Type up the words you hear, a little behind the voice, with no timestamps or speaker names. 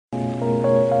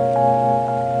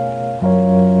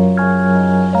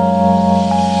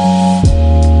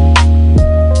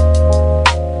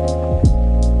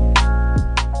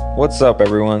What's up,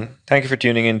 everyone? Thank you for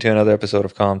tuning in to another episode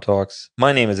of Calm Talks.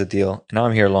 My name is Adil, and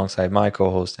I'm here alongside my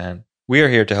co-host Anne. We are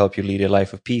here to help you lead a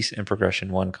life of peace and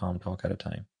progression, one calm talk at a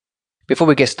time. Before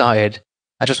we get started,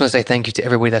 I just want to say thank you to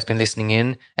everybody that's been listening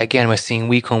in. Again, we're seeing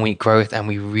week-on-week growth, and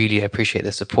we really appreciate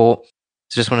the support.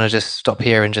 So just want to stop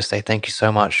here and just say thank you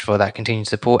so much for that continued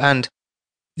support. And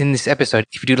in this episode,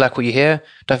 if you do like what you hear,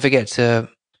 don't forget to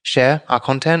share our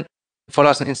content, follow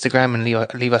us on Instagram and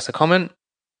leave us a comment,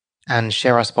 and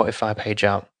share our Spotify page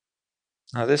out.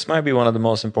 Now, this might be one of the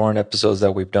most important episodes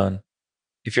that we've done.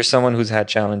 If you're someone who's had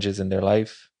challenges in their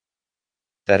life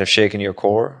that have shaken your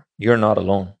core, you're not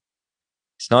alone.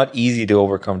 It's not easy to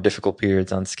overcome difficult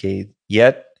periods unscathed,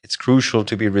 yet it's crucial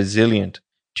to be resilient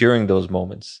during those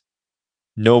moments.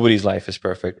 Nobody's life is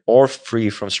perfect or free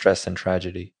from stress and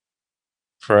tragedy.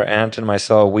 For Ant and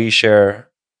myself, we share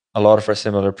a lot of our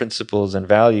similar principles and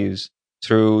values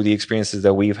through the experiences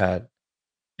that we've had.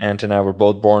 Ant and I were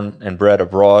both born and bred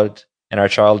abroad, and our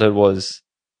childhood was,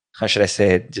 how should I say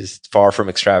it, just far from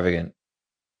extravagant.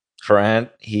 For Ant,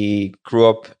 he grew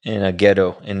up in a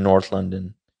ghetto in North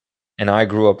London, and I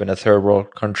grew up in a third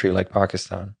world country like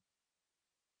Pakistan.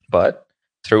 But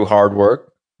through hard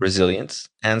work, resilience,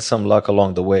 and some luck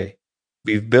along the way,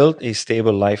 we've built a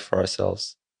stable life for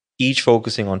ourselves, each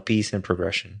focusing on peace and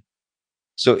progression.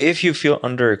 So if you feel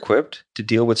under-equipped to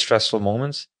deal with stressful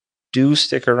moments, do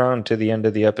stick around to the end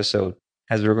of the episode,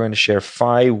 as we're going to share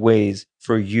 5 ways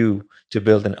for you to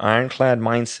build an ironclad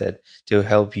mindset to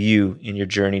help you in your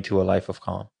journey to a life of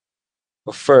calm.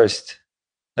 But first,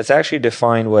 let's actually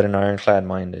define what an ironclad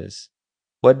mind is.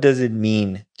 What does it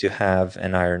mean to have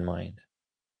an iron mind?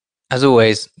 As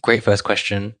always, great first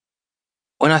question.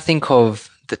 When I think of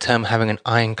the term having an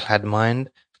ironclad mind,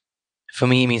 for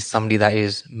me, it means somebody that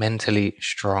is mentally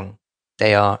strong.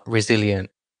 They are resilient.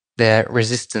 They're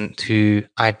resistant to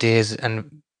ideas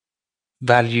and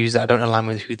values that don't align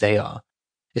with who they are.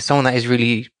 It's someone that is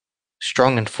really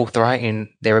strong and forthright in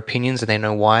their opinions and they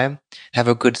know why. They have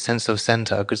a good sense of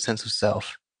center, a good sense of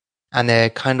self. And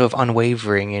they're kind of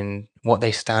unwavering in what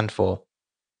they stand for.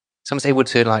 Someone's able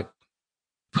to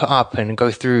put up and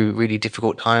go through really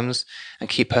difficult times and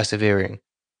keep persevering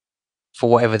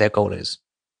for whatever their goal is.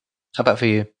 How about for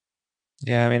you?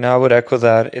 Yeah, I would echo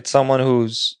that. It's someone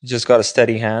who's just got a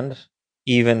steady hand,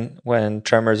 even when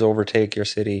tremors overtake your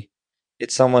city.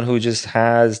 It's someone who just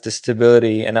has the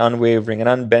stability and unwavering and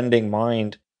unbending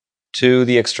mind to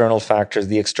the external factors,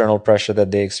 the external pressure that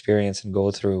they experience and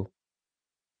go through.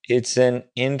 It's an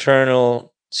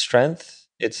internal strength.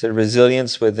 It's a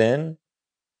resilience within.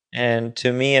 And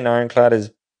to me, an ironclad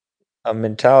is a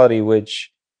mentality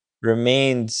which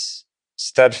remains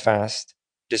steadfast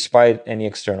despite any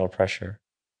external pressure.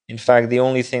 In fact, the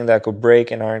only thing that could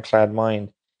break an ironclad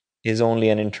mind is only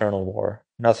an internal war.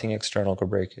 Nothing external could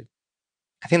break it.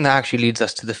 I think that actually leads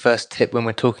us to the first tip when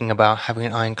we're talking about having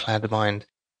an ironclad mind. Do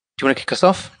you want to kick us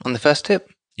off on the first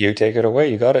tip? You take it away.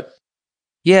 You got it.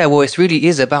 Yeah, well, it really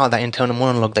is about that internal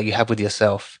monologue that you have with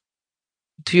yourself.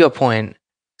 To your point,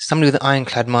 somebody with an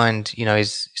ironclad mind,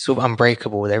 is sort of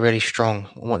unbreakable. They're really strong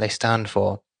on what they stand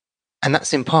for. And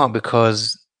that's in part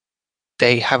because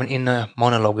they have an inner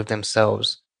monologue with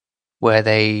themselves where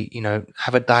they,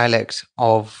 have a dialect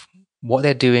of what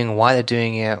they're doing, why they're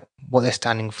doing it, what they're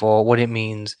standing for, what it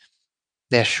means.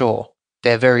 They're sure.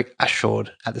 They're very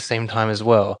assured at the same time as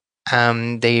well.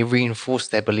 They reinforce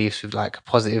their beliefs with a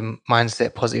positive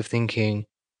mindset, positive thinking,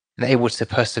 and they're able to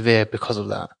persevere because of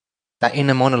that. That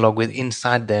inner monologue with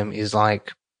inside them is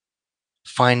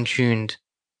fine-tuned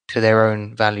to their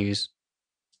own values.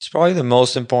 It's probably the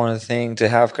most important thing to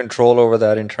have control over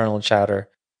that internal chatter,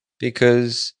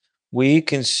 because we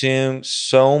consume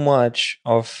so much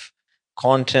of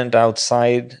content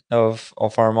outside of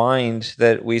our mind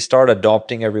that we start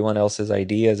adopting everyone else's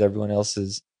ideas, everyone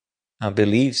else's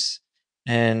beliefs.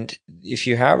 And if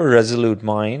you have a resolute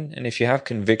mind and if you have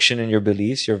conviction in your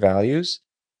beliefs, your values,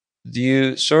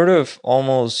 you sort of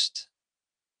almost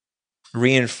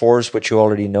reinforce what you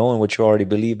already know and what you already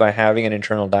believe by having an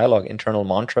internal dialogue, internal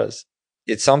mantras.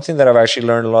 It's something that I've actually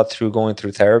learned a lot through going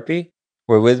through therapy,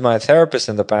 where with my therapist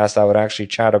in the past, I would actually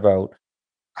chat about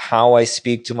how I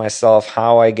speak to myself,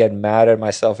 how I get mad at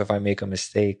myself if I make a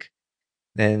mistake,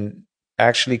 and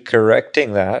actually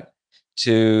correcting that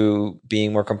to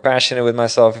being more compassionate with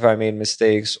myself if I made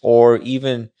mistakes, or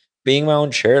even being my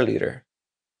own cheerleader.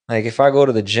 Like if I go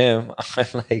to the gym,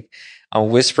 I'm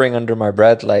whispering under my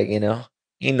breath, ain't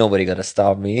nobody gonna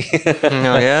stop me.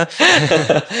 Oh yeah.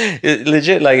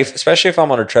 Legit, especially if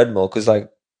I'm on a treadmill, because I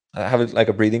have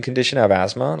a breathing condition. I have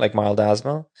asthma, mild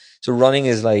asthma. So running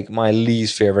is my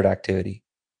least favorite activity.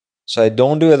 So I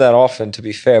don't do it that often, to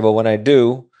be fair. But when I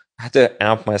do, I have to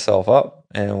amp myself up.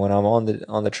 And when I'm on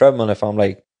the treadmill, if I'm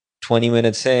like 20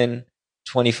 minutes in,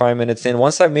 25 minutes in,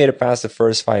 once I've made it past the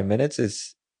first 5 minutes,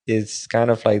 it's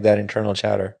kind of like that internal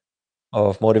chatter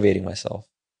of motivating myself.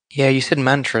 Yeah, you said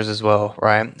mantras as well,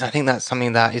 right? I think that's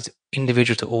something that is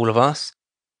individual to all of us.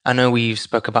 I know we've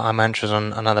spoke about our mantras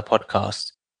on another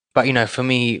podcast, but for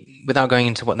me, without going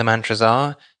into what the mantras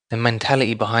are, the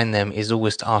mentality behind them is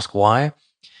always to ask why.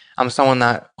 I'm someone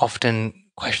that often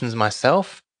questions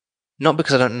myself, not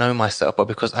because I don't know myself, but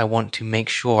because I want to make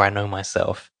sure I know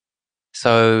myself.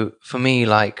 So for me,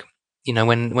 like,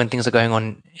 when things are going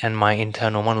on and my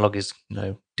internal monologue is,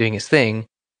 doing its thing,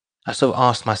 I sort of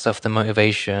ask myself the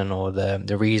motivation or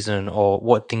the reason or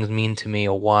what things mean to me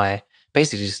or why.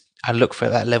 Basically, just I look for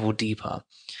that level deeper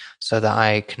so that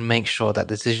I can make sure that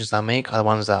the decisions I make are the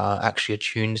ones that are actually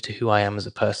attuned to who I am as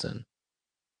a person.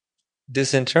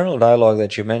 This internal dialogue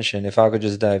that you mentioned, if I could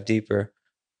just dive deeper,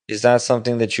 is that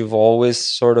something that you've always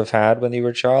sort of had when you were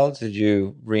a child? Did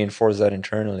you reinforce that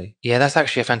internally? Yeah, that's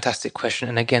actually a fantastic question.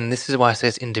 And again, this is why I say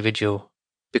it's individual,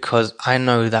 because I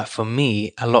know that for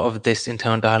me, a lot of this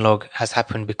internal dialogue has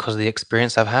happened because of the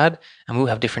experience I've had, and we all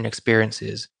have different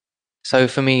experiences. So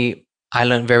for me, I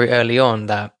learned very early on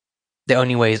that the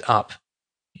only way is up.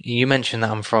 You mentioned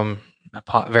that I'm from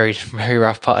a very, very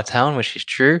rough part of town, which is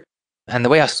true. And the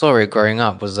way I saw it growing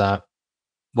up was that,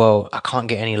 well, I can't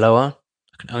get any lower.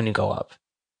 I can only go up.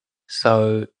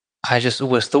 So I just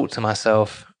always thought to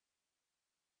myself,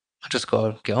 I just got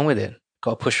to get on with it.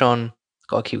 Got to push on.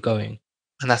 Got to keep going.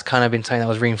 And that's kind of been something that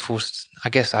was reinforced. I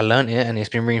guess I learned it and it's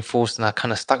been reinforced and I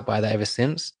kind of stuck by that ever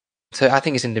since. So I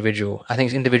think it's individual. I think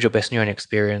it's individual based on your own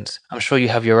experience. I'm sure you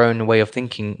have your own way of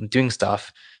thinking, doing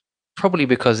stuff, probably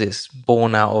because it's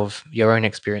born out of your own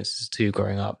experiences too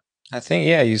growing up. I think,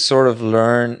 yeah, you sort of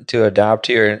learn to adapt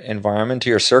to your environment, to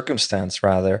your circumstance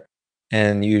rather,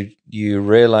 and you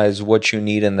realize what you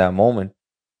need in that moment.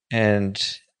 And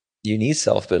you need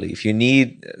self-belief. You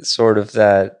need sort of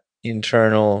that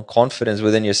internal confidence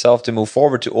within yourself to move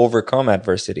forward, to overcome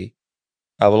adversity.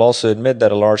 I will also admit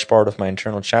that a large part of my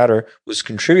internal chatter was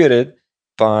contributed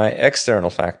by external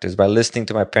factors, by listening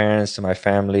to my parents, to my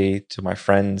family, to my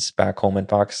friends back home in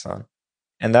Pakistan.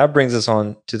 And that brings us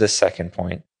on to the second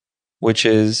point, which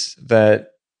is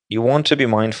that you want to be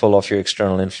mindful of your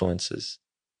external influences.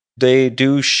 They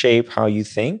do shape how you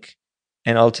think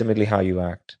and ultimately how you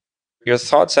act. Your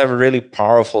thoughts have a really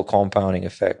powerful compounding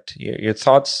effect. Your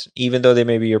thoughts, even though they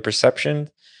may be your perceptions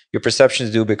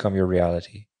do become your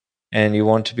reality. And you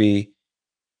want to be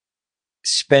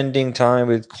spending time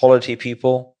with quality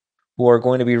people who are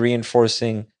going to be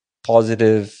reinforcing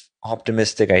positive,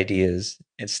 optimistic ideas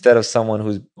instead of someone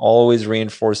who's always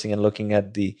reinforcing and looking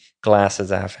at the glass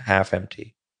as half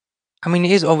empty. I mean,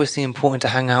 it is obviously important to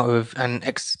hang out with and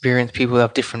experience people who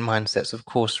have different mindsets, of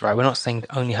course, right? We're not saying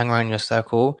only hang around your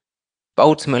circle, but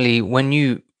ultimately, when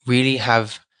you really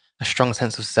have a strong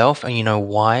sense of self and you know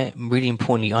why, really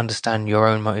importantly, you understand your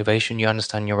own motivation, you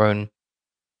understand your own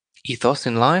ethos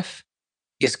in life.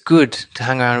 It's good to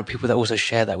hang around with people that also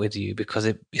share that with you because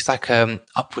it's like an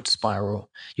upward spiral.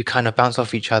 You kind of bounce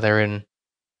off each other and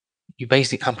you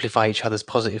basically amplify each other's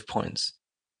positive points.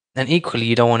 And equally,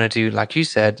 you don't want to do, like you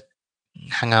said,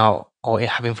 hang out or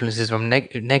have influences from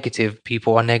negative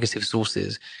people or negative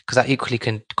sources because that equally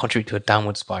can contribute to a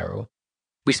downward spiral.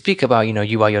 We speak about,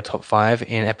 you are your top five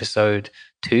in episode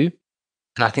 2.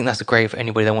 And I think that's great for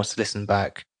anybody that wants to listen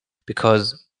back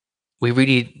because we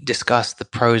really discuss the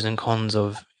pros and cons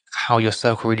of how your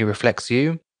circle really reflects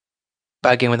you.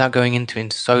 But again, without going into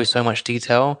in so much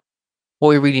detail, what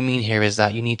we really mean here is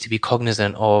that you need to be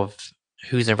cognizant of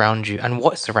who's around you and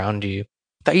what's around you.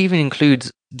 That even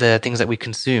includes the things that we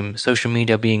consume, social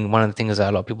media being one of the things that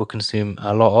a lot of people consume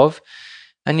a lot of.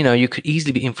 And you could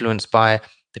easily be influenced by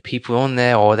the people on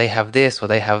there, or they have this, or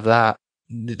they have that,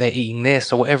 they're eating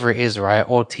this, or whatever it is, right?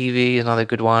 Or TV is another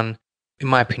good one. In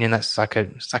my opinion, it's like a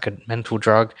mental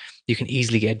drug. You can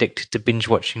easily get addicted to binge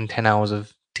watching 10 hours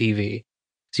of TV.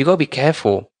 So you got to be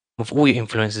careful with all your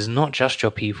influences, not just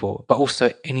your people, but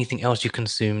also anything else you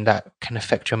consume that can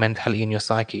affect your mentality and your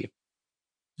psyche.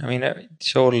 I mean,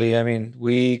 totally. I mean,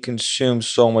 we consume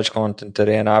so much content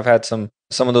today, and I've had some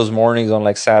of those mornings on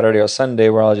like Saturday or Sunday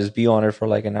where I'll just be on it for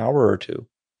like an hour or two.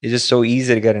 It's just so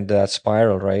easy to get into that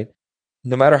spiral, right?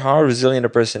 No matter how resilient a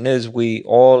person is, we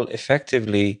all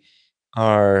effectively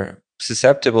are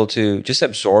susceptible to just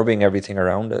absorbing everything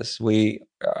around us. We're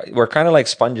kind of like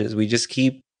sponges. We just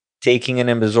keep taking in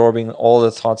and absorbing all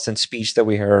the thoughts and speech that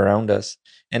we hear around us.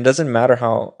 And it doesn't matter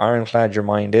how ironclad your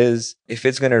mind is, if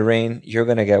it's going to rain, you're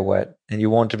going to get wet. And you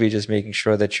want to be just making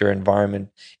sure that your environment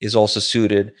is also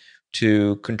suited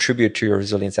to contribute to your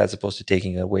resilience as opposed to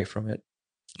taking it away from it.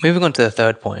 Moving on to the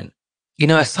third point,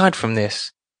 aside from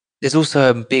this, there's also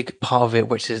a big part of it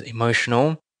which is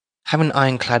emotional. Having an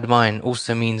ironclad mind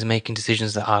also means making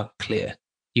decisions that are clear.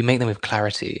 You make them with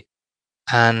clarity.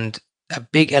 And a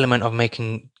big element of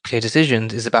making clear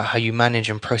decisions is about how you manage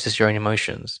and process your own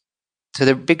emotions. So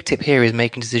the big tip here is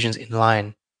making decisions in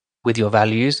line with your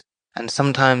values and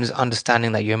sometimes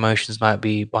understanding that your emotions might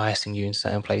be biasing you in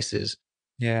certain places.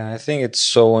 Yeah, I think it's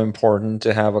so important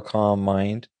to have a calm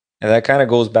mind. And that kind of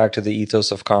goes back to the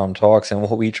ethos of calm talks, and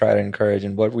what we try to encourage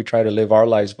and what we try to live our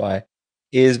lives by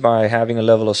is by having a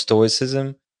level of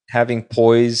stoicism, having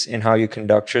poise in how you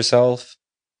conduct yourself.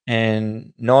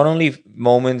 And not only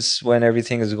moments when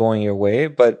everything is going your way,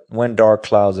 but when dark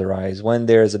clouds arise, when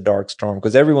there's a dark storm,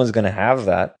 because everyone's going to have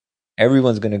that.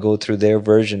 Everyone's going to go through their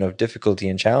version of difficulty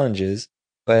and challenges,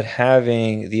 but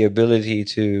having the ability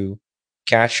to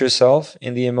catch yourself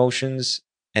in the emotions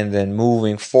and then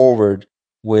moving forward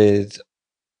with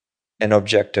an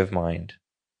objective mind.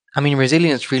 I mean,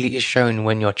 resilience really is shown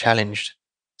when you're challenged.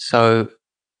 So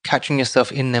catching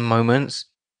yourself in them moments,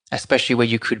 especially where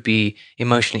you could be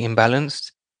emotionally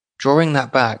imbalanced, drawing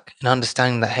that back and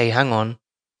understanding that, hey, hang on,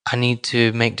 I need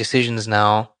to make decisions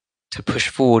now to push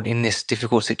forward in this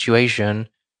difficult situation.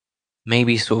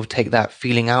 Maybe sort of take that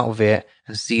feeling out of it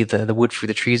and see the wood through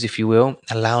the trees, if you will,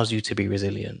 allows you to be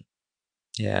resilient.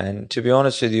 Yeah, and to be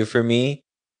honest with you, for me,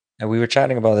 and we were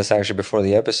chatting about this actually before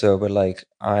the episode, but like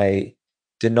I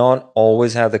did not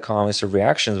always have the calmest of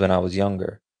reactions when I was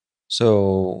younger.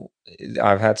 So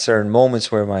I've had certain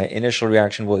moments where my initial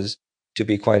reaction was to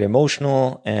be quite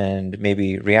emotional and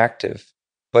maybe reactive.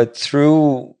 But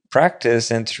through practice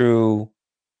and through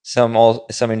some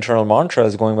internal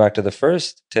mantras, going back to the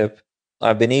first tip,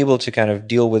 I've been able to kind of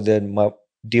deal with them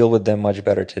much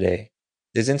better today.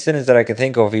 There's incidents that I can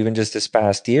think of even just this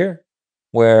past year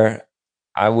where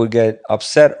I would get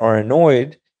upset or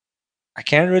annoyed. I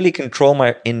can't really control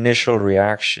my initial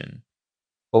reaction,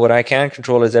 but what I can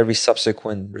control is every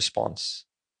subsequent response.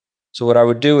 So what I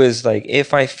would do is, like,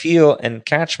 if I feel and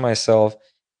catch myself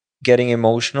getting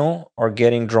emotional or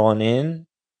getting drawn in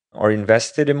or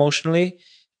invested emotionally,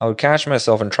 I would catch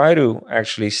myself and try to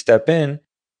actually step in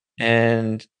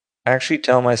and actually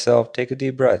tell myself, take a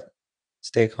deep breath,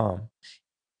 stay calm.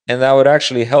 And that would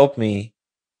actually help me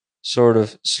sort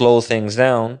of slow things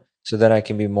down so that I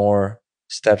can be more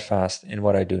steadfast in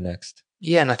what I do next.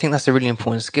 Yeah, and I think that's a really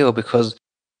important skill because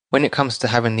when it comes to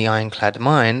having the ironclad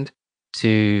mind,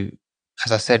 to,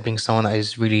 as I said, being someone that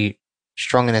is really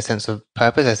strong in their sense of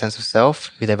purpose, their sense of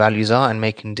self, who their values are, and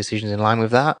making decisions in line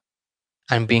with that,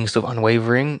 and being sort of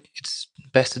unwavering, it's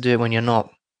best to do it when you're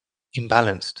not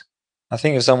imbalanced. I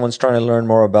think if someone's trying to learn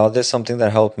more about this, something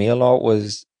that helped me a lot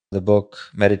was the book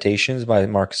Meditations by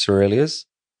Marcus Aurelius,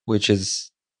 which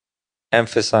is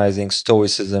emphasizing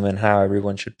stoicism and how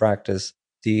everyone should practice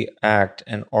the act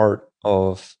and art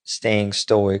of staying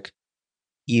stoic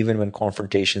even when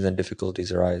confrontations and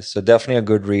difficulties arise. So definitely a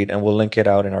good read, and we'll link it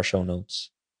out in our show notes.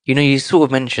 You sort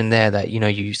of mentioned there that,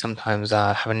 you sometimes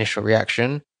have initial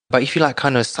reaction, but if you like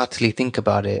kind of subtly think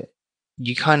about it,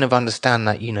 you kind of understand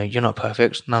that, you're not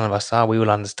perfect. None of us are. We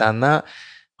will understand that.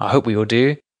 I hope we all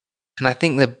do. And I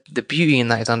think the beauty in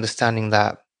that is understanding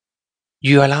that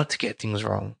you're allowed to get things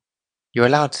wrong. You're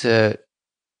allowed to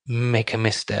make a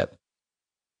misstep.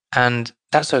 And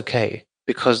that's okay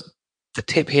because the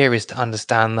tip here is to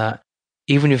understand that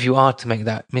even if you are to make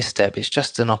that misstep, it's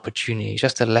just an opportunity,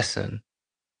 just a lesson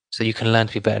so you can learn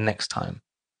to be better next time.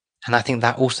 And I think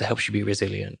that also helps you be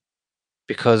resilient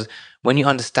because when you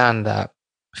understand that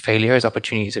failure is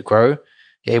opportunity to grow,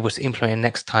 you're able to implement it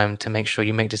next time to make sure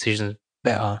you make decisions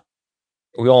better.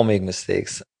 We all make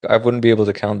mistakes. I wouldn't be able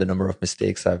to count the number of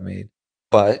mistakes I've made.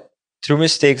 But through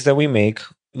mistakes that we make,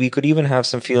 we could even have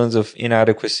some feelings of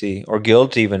inadequacy or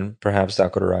guilt, even perhaps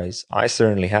that could arise. I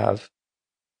certainly have.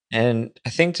 And I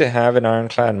think to have an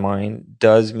ironclad mind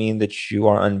does mean that you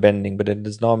are unbending, but it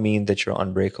does not mean that you're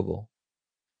unbreakable.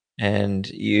 And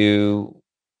you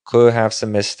could have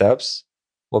some missteps.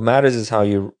 What matters is how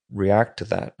you react to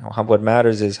that. What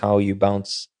matters is how you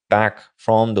bounce back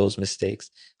from those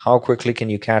mistakes. How quickly can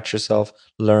you catch yourself,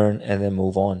 learn, and then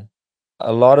move on?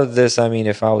 A lot of this, I mean,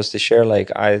 if I was to share,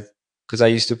 because I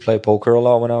used to play poker a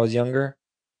lot when I was younger,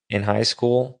 in high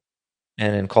school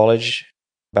and in college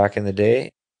back in the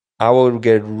day, I would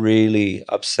get really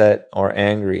upset or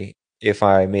angry if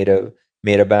I made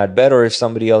a bad bet, or if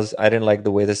somebody else, I didn't like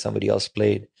the way that somebody else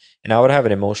played, and I would have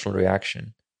an emotional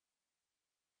reaction.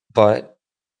 But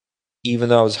even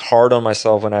though I was hard on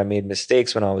myself when I made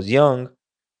mistakes when I was young,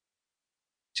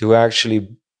 to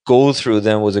actually go through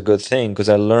them was a good thing because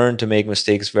I learned to make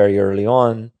mistakes very early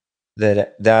on.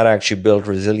 That actually built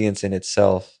resilience in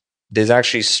itself. There's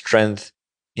actually strength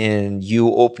in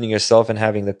you opening yourself and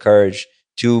having the courage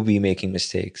to be making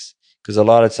mistakes, because a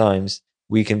lot of times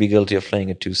we can be guilty of playing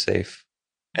it too safe.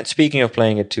 And speaking of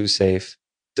playing it too safe,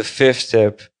 the fifth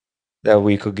tip that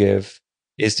we could give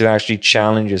is to actually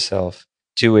challenge yourself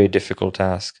to a difficult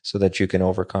task so that you can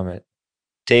overcome it.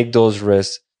 Take those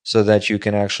risks so that you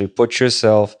can actually put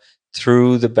yourself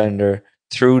through the bender,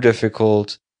 through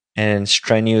difficult and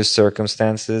strenuous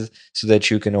circumstances so that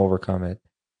you can overcome it.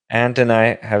 Ant and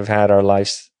I have had our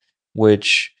lives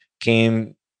which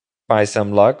came by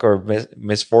some luck or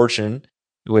misfortune,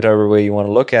 whatever way you want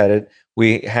to look at it.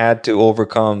 We had to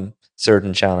overcome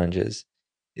certain challenges.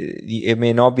 It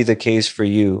may not be the case for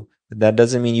you, but that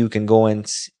doesn't mean you can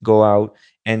go out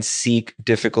and seek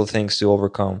difficult things to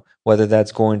overcome, whether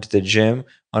that's going to the gym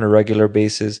on a regular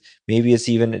basis. Maybe it's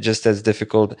even just as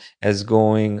difficult as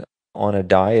going on a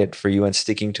diet for you and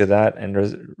sticking to that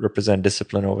and represent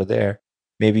discipline over there.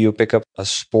 Maybe you pick up a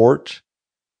sport,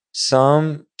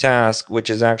 some task which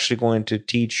is actually going to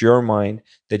teach your mind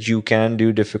that you can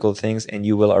do difficult things and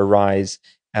you will arise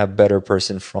a better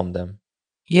person from them.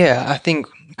 Yeah, I think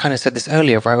kind of said this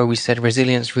earlier, right? Where we said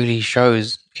resilience really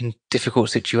shows in difficult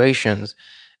situations.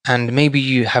 And maybe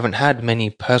you haven't had many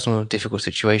personal difficult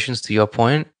situations to your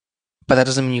point, but that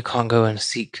doesn't mean you can't go and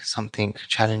seek something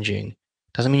challenging.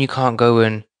 Doesn't mean you can't go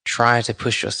and try to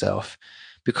push yourself,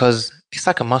 because it's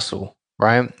like a muscle,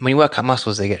 right? When you work out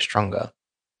muscles, they get stronger.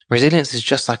 Resilience is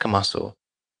just like a muscle.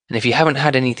 And if you haven't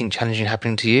had anything challenging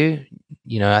happening to you,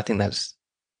 I think that's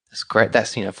great.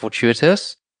 That's,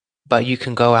 fortuitous, but you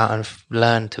can go out and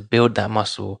learn to build that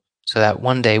muscle so that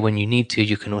one day when you need to,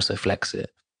 you can also flex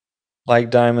it. Like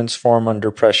diamonds form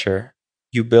under pressure,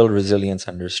 you build resilience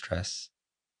under stress.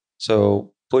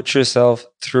 So put yourself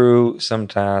through some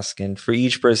task, and for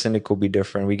each person, it could be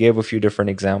different. We gave a few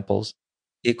different examples.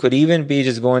 It could even be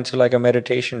just going to like a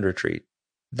meditation retreat.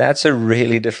 That's a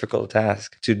really difficult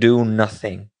task, to do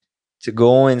nothing, to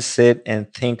go and sit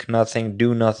and think nothing,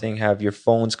 do nothing, have your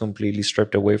phones completely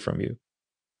stripped away from you.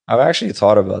 I've actually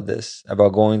thought about this,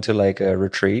 about going to like a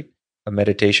retreat, a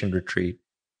meditation retreat,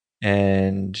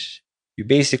 and you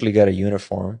basically get a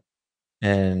uniform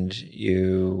and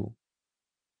you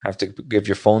have to give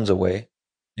your phones away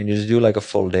and you just do like a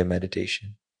full day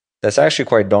meditation. That's actually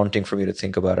quite daunting for me to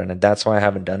think about, and that's why I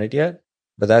haven't done it yet.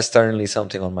 But that's certainly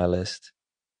something on my list.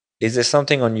 Is there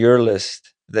something on your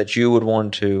list that you would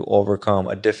want to overcome,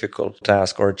 a difficult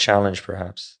task or a challenge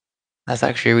perhaps? That's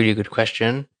actually a really good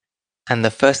question. And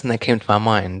the first thing that came to my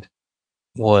mind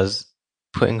was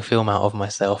putting film out of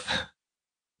myself,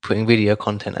 putting video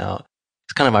content out.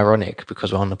 It's kind of ironic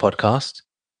because we're on the podcast.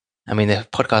 I mean, the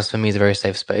podcast for me is a very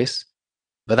safe space,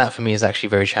 but that for me is actually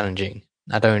very challenging.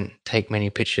 I don't take many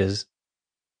pictures,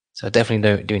 so I definitely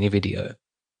don't do any video.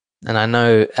 And I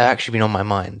know it's actually been on my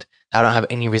mind. I don't have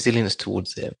any resilience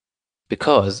towards it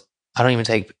because I don't even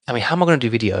take, I mean, how am I going to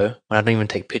do video when I don't even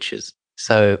take pictures?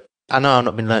 So I know I've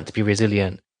not been learned to be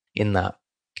resilient in that.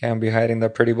 Can't be hiding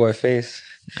that pretty boy face.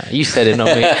 You said it,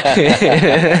 not me.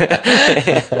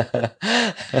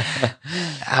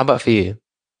 How about for you?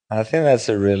 I think that's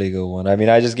a really good one. I mean,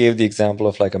 I just gave the example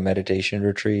of like a meditation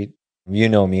retreat. You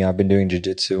know me, I've been doing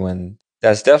jiu-jitsu, and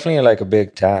that's definitely like a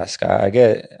big task. I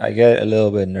get a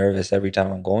little bit nervous every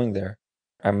time I'm going there.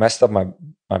 I messed up my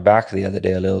back the other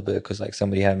day a little bit because like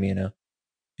somebody had me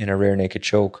in a rear naked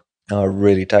choke, a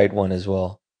really tight one as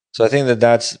well. So I think that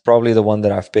that's probably the one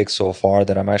that I've picked so far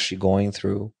that I'm actually going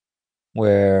through,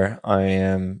 where I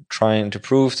am trying to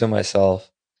prove to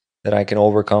myself that I can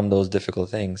overcome those difficult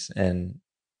things and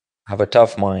have a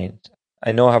tough mind.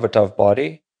 I know I have a tough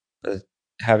body, but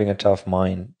having a tough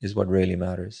mind is what really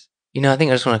matters. I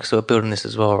think I just want to sort of build on this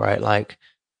as well, right? Like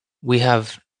we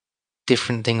have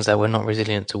different things that we're not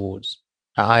resilient towards.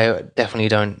 I definitely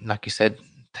don't, like you said,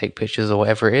 take pictures or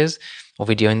whatever it is, or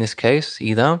video in this case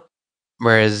either.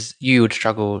 Whereas you would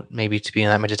struggle maybe to be in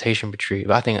that meditation retreat.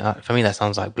 But I think for me, that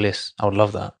sounds like bliss. I would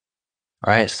love that.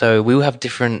 Right. So we will have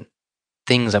different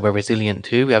things that we're resilient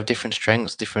to. We have different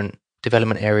strengths, different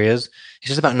development areas. It's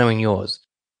just about knowing yours.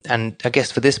 And I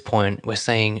guess for this point, we're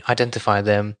saying identify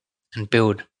them and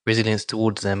build resilience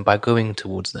towards them by going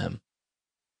towards them.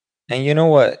 And you know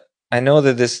what? I know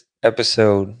that this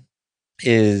episode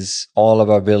is all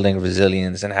about building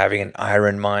resilience and having an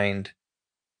iron mind.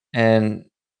 And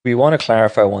we want to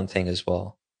clarify one thing as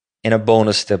well in a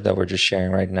bonus tip that we're just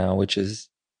sharing right now, which is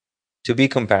to be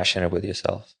compassionate with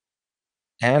yourself.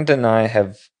 Ant and I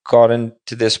have gotten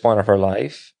to this point of our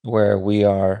life where we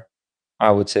are,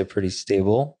 I would say, pretty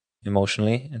stable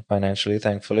emotionally and financially,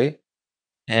 thankfully.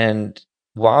 And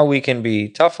while we can be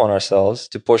tough on ourselves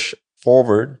to push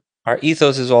forward, our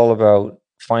ethos is all about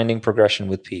finding progression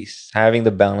with peace, having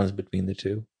the balance between the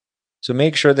two. So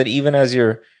make sure that even as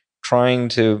you're trying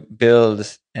to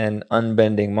build an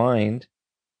unbending mind,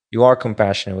 you are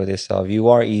compassionate with yourself. You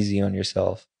are easy on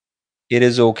yourself. It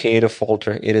is okay to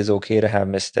falter. It is okay to have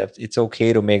missteps. It's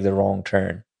okay to make the wrong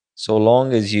turn. So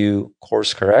long as you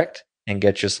course correct and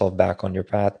get yourself back on your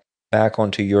path, back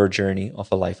onto your journey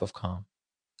of a life of calm.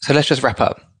 So let's just wrap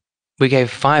up. We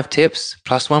gave 5 tips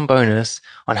plus 1 bonus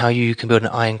on how you can build an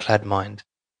ironclad mind.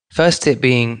 First tip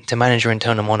being to manage your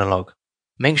internal monologue.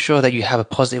 Make sure that you have a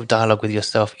positive dialogue with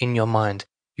yourself in your mind.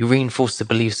 You reinforce the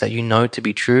beliefs that you know to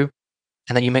be true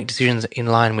and that you make decisions in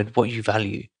line with what you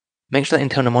value. Make sure that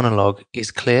internal monologue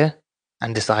is clear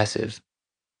and decisive.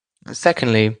 And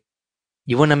secondly,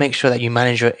 you want to make sure that you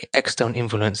manage your external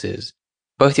influences,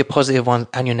 both your positive ones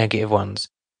and your negative ones.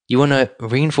 You want to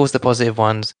reinforce the positive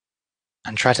ones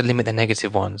and try to limit the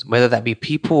negative ones, whether that be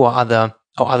people or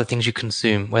other things you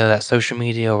consume, whether that's social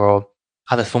media or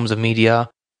other forms of media.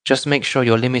 Just make sure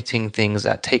you're limiting things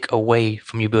that take away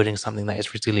from you building something that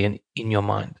is resilient in your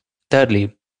mind.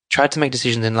 Thirdly, try to make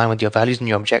decisions in line with your values and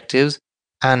your objectives,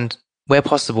 and where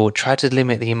possible, try to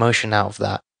limit the emotion out of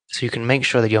that so you can make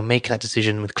sure that you're making that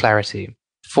decision with clarity.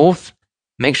 Fourth,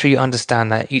 make sure you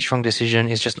understand that each wrong decision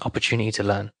is just an opportunity to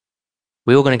learn.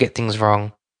 We're all going to get things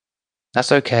wrong.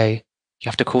 That's okay. You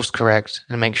have to course correct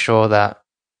and make sure that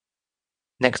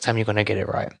next time you're going to get it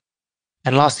right.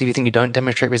 And lastly, if you think you don't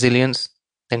demonstrate resilience,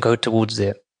 then go towards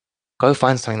it. Go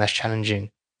find something that's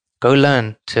challenging. Go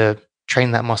learn to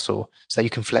train that muscle so that you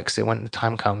can flex it when the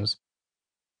time comes.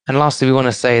 And lastly, we want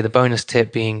to say the bonus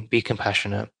tip being be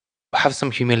compassionate. Have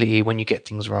some humility when you get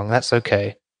things wrong. That's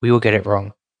okay. We will get it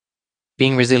wrong.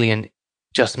 Being resilient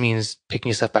just means picking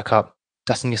yourself back up,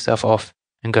 dusting yourself off,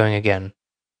 and going again.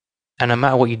 And no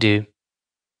matter what you do,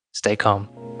 stay calm.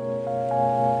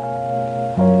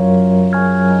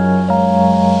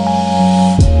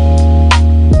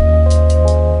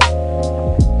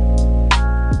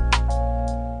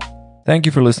 Thank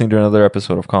you for listening to another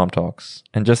episode of Calm Talks.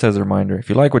 And just as a reminder, if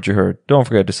you like what you heard, don't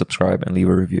forget to subscribe and leave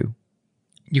a review.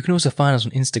 You can also find us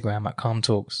on Instagram at Calm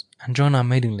Talks and join our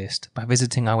mailing list by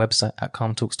visiting our website at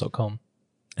calmtalks.com.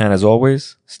 And as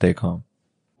always, stay calm.